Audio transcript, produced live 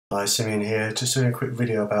Hi, Simeon here, just doing a quick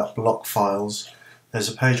video about block files. There's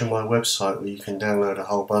a page on my website where you can download a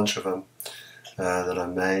whole bunch of them that I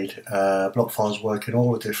made. Block files work in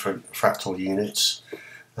all the different fractal units.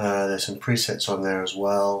 There's some presets on there as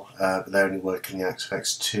well, but they only work in the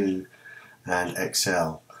Aspect 2 and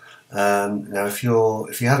XL. Now if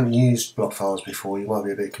you haven't used block files before, you might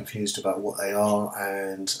be a bit confused about what they are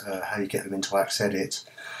and how you get them into AxEdit.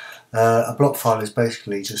 A block file is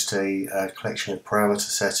basically just a collection of parameter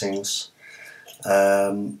settings,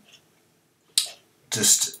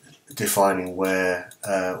 just defining where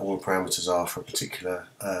all the parameters are for a particular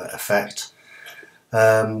effect.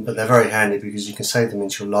 But they're very handy because you can save them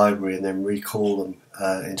into your library and then recall them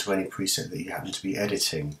into any preset that you happen to be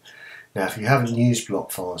editing. Now if you haven't used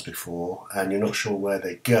block files before and you're not sure where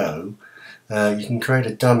they go, you can create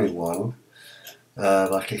a dummy one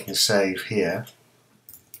by clicking save here.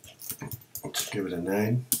 Just give it a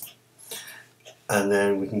name, and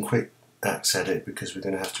then we can quick AxEdit because we're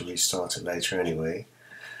going to have to restart it later anyway.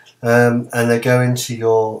 And they go into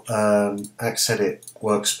your AxEdit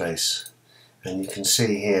workspace, and you can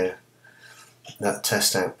see here that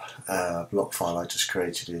test app block file I just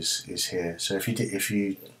created is here. So if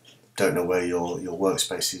you don't know where your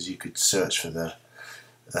workspace is, you could search for the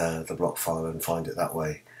block file and find it that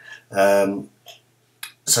way.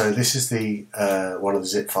 So this is the one of the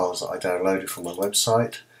zip files that I downloaded from my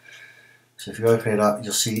website. So if you open it up,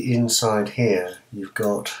 you'll see inside here you've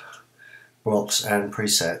got blocks and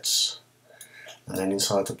presets, and then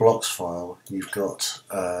inside the blocks file you've got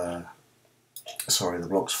the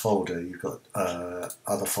blocks folder, you've got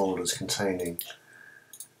other folders containing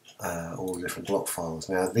all the different block files.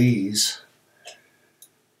 Now these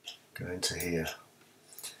go into here.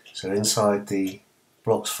 So inside the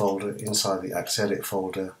blocks folder, inside the AxEdit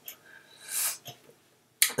folder,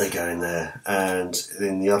 they go in there, and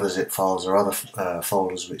in the other zip files are other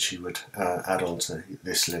folders which you would add onto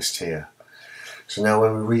this list here. So now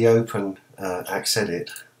when we reopen AxEdit,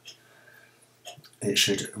 it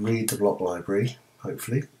should read the block library,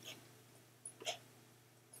 hopefully.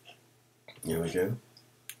 Here we go.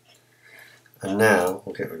 And now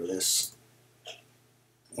we'll get rid of this.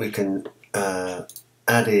 We can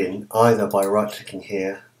add in either by right clicking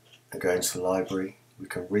here and going to the library. We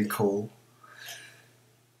can recall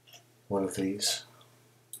one of these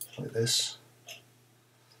like this,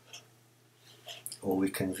 or we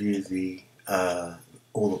can view the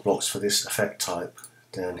all the blocks for this effect type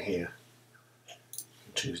down here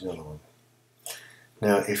and choose another one.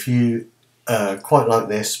 Now if you quite like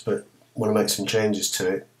this but want to make some changes to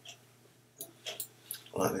it,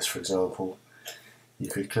 like this for example, you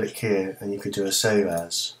could click here and you could do a save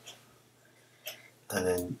as, and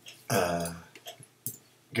then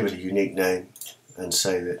give it a unique name and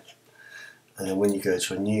save it. And then when you go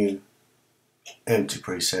to a new empty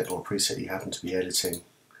preset or preset you happen to be editing,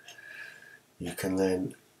 you can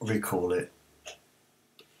then recall it.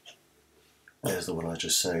 There's the one I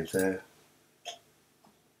just saved there,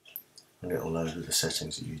 and it will load with the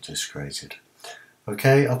settings that you just created.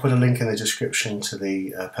 Okay, I'll put a link in the description to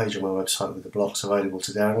the page on my website with the blocks available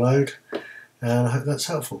to download, and I hope that's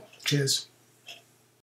helpful. Cheers.